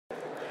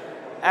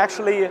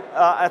Actually,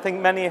 I think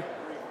many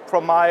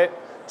from my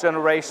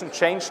generation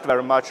changed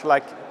very much,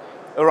 like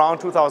around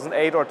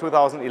 2008 or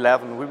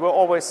 2011. We were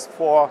always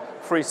for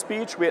free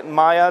speech. We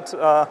admired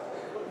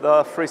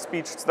the free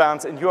speech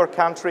stance in your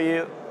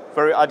country,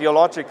 very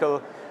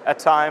ideological at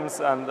times,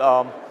 and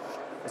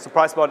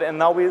surprised about it. And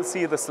now we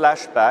see the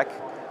slashback,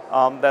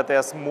 that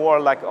there's more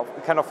like a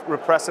kind of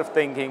repressive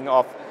thinking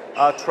of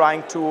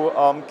trying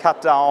to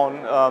cut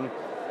down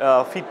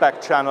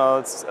feedback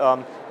channels,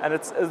 and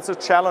it's a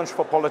challenge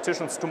for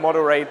politicians to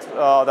moderate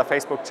their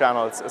Facebook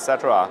channels,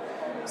 etc.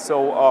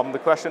 So the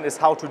question is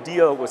how to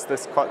deal with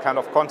this kind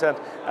of content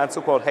and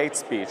so-called hate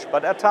speech.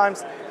 But at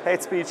times,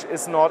 hate speech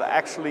is not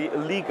actually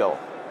illegal.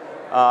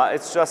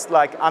 It's just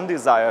like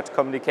undesired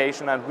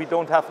communication, and we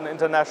don't have an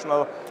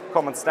international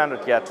common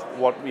standard yet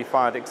what we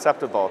find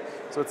acceptable.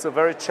 So it's a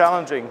very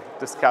challenging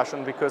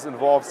discussion because it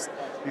involves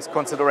this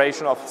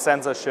consideration of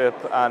censorship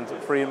and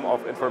freedom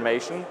of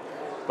information.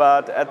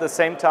 But at the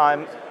same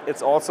time,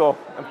 it's also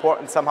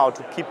important somehow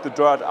to keep the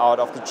dirt out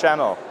of the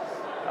channel.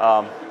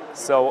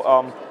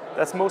 So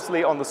that's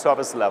mostly on the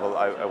service level,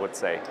 I would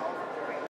say.